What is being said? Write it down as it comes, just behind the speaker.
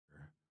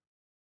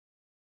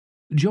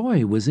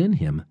Joy was in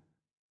him.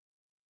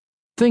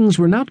 Things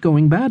were not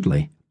going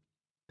badly.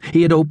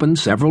 He had opened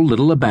several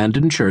little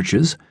abandoned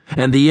churches,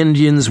 and the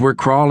Indians were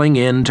crawling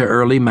in to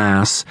early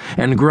Mass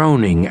and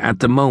groaning at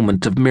the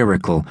moment of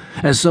miracle,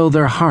 as though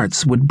their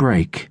hearts would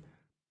break.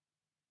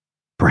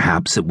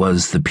 Perhaps it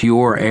was the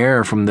pure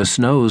air from the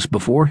snows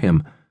before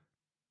him.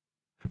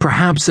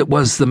 Perhaps it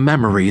was the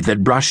memory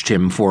that brushed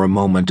him for a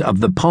moment of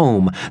the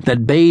poem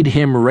that bade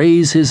him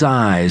raise his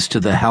eyes to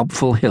the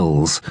helpful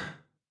hills.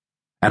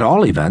 At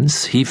all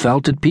events, he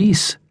felt at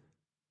peace.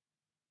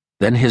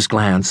 Then his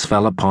glance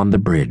fell upon the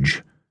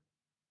bridge,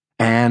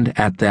 and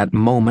at that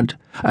moment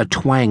a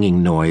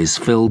twanging noise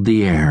filled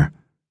the air,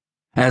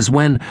 as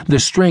when the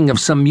string of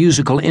some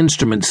musical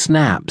instrument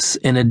snaps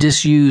in a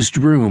disused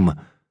room,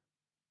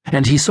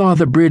 and he saw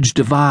the bridge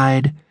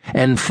divide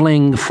and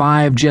fling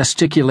 5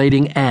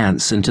 gesticulating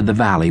ants into the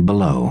valley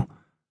below.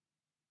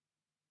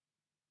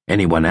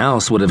 Anyone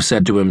else would have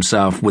said to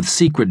himself with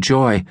secret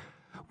joy,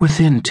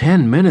 "Within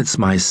 10 minutes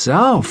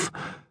myself."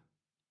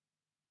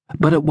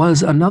 But it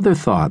was another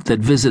thought that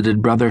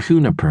visited Brother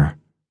Juniper.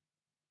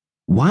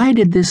 Why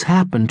did this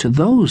happen to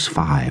those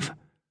 5?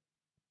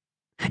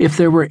 If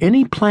there were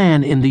any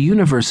plan in the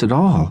universe at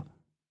all,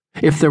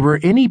 if there were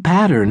any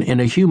pattern in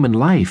a human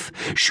life,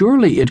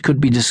 surely it could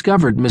be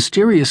discovered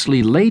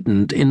mysteriously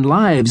latent in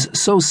lives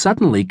so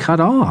suddenly cut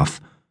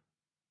off.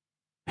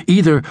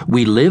 Either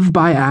we live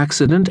by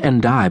accident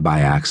and die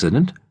by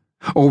accident,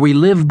 or we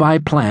live by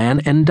plan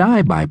and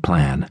die by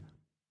plan.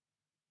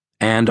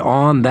 And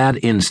on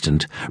that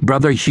instant,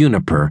 Brother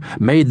Juniper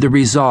made the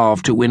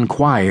resolve to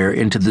inquire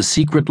into the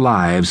secret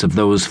lives of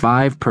those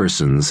 5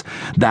 persons,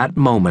 that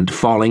moment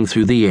falling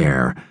through the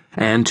air,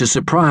 and to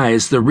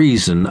surprise the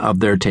reason of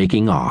their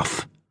taking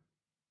off.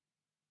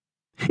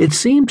 It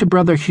seemed to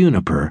Brother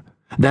Juniper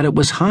that it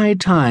was high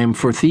time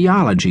for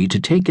theology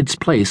to take its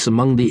place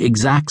among the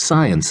exact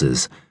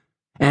sciences,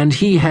 and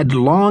he had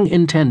long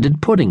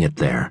intended putting it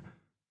there.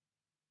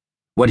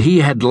 What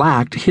he had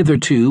lacked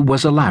hitherto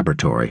was a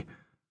laboratory.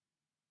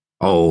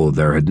 Oh,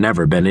 there had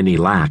never been any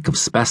lack of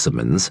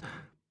specimens.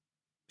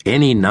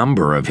 Any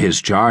number of his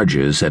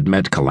charges had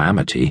met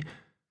calamity.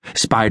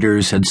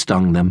 Spiders had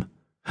stung them.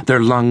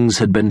 Their lungs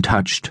had been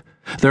touched,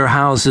 their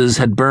houses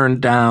had burned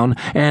down,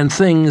 and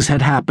things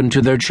had happened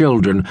to their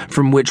children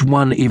from which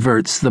one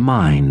everts the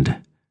mind.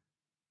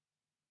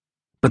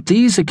 But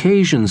these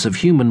occasions of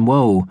human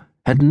woe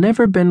had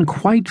never been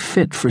quite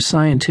fit for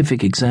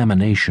scientific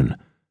examination.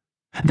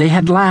 They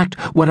had lacked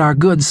what our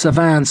good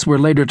savants were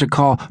later to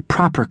call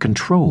proper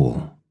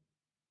control.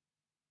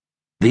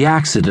 The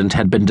accident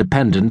had been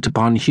dependent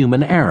upon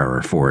human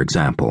error, for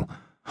example,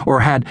 or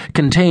had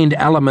contained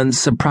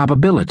elements of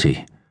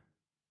probability.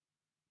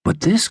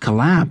 But this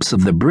collapse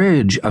of the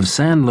bridge of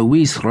San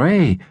Luis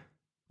Rey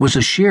was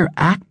a sheer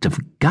act of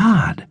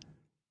God.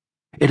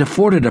 It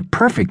afforded a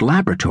perfect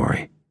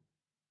laboratory.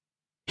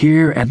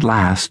 Here, at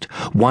last,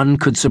 one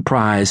could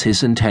surprise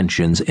his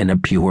intentions in a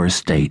pure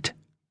state.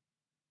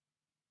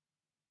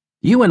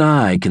 You and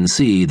I can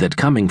see that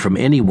coming from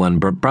anyone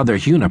but Brother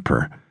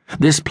Juniper,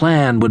 this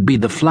plan would be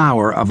the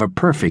flower of a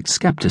perfect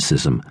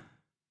skepticism.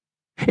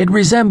 It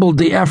resembled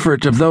the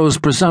effort of those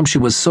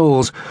presumptuous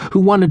souls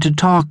who wanted to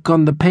talk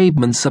on the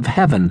pavements of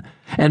heaven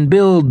and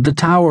build the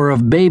Tower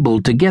of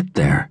Babel to get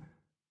there.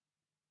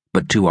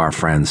 But to our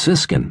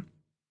Franciscan,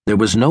 there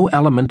was no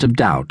element of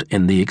doubt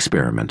in the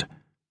experiment.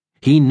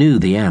 He knew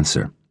the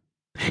answer.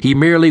 He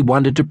merely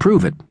wanted to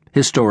prove it,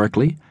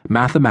 historically,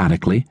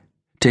 mathematically,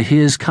 to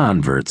his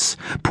converts,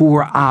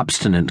 poor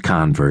obstinate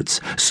converts,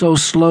 so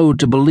slow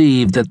to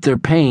believe that their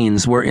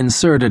pains were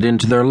inserted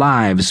into their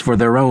lives for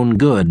their own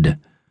good.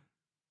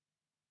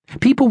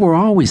 People were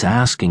always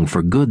asking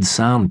for good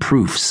sound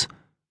proofs.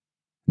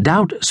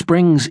 Doubt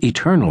springs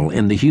eternal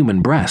in the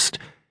human breast,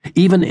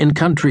 even in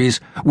countries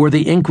where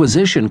the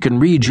Inquisition can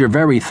read your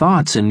very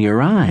thoughts in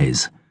your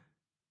eyes.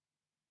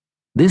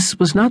 This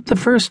was not the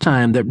first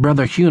time that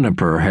Brother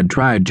Juniper had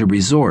tried to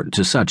resort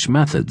to such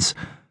methods.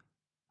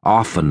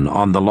 Often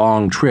on the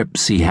long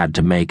trips he had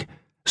to make,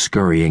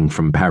 scurrying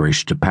from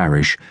parish to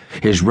parish,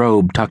 his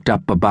robe tucked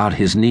up about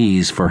his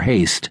knees for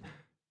haste,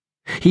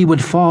 he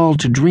would fall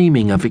to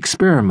dreaming of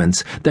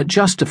experiments that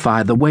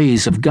justify the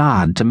ways of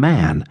God to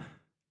man.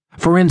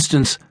 For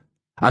instance,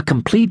 a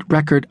complete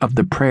record of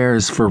the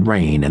prayers for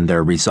rain and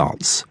their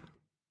results.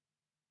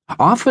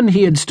 Often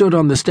he had stood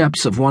on the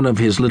steps of one of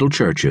his little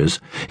churches,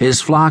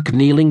 his flock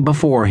kneeling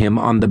before him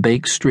on the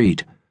baked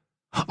street.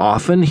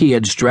 Often he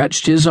had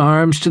stretched his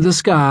arms to the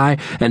sky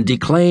and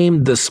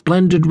declaimed the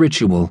splendid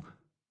ritual.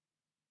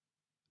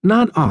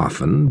 Not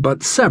often,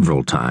 but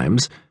several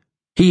times,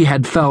 he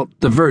had felt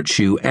the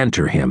virtue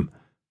enter him,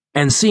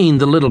 and seen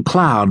the little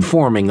cloud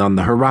forming on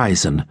the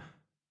horizon.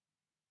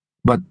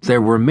 But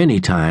there were many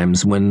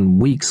times when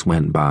weeks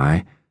went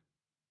by.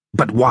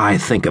 But why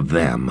think of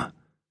them?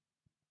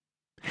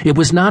 It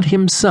was not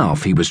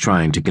himself he was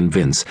trying to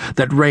convince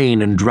that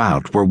rain and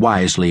drought were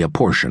wisely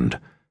apportioned.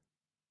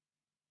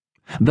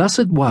 Thus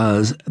it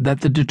was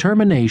that the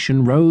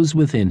determination rose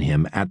within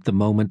him at the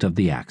moment of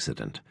the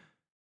accident.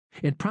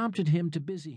 It prompted him to busy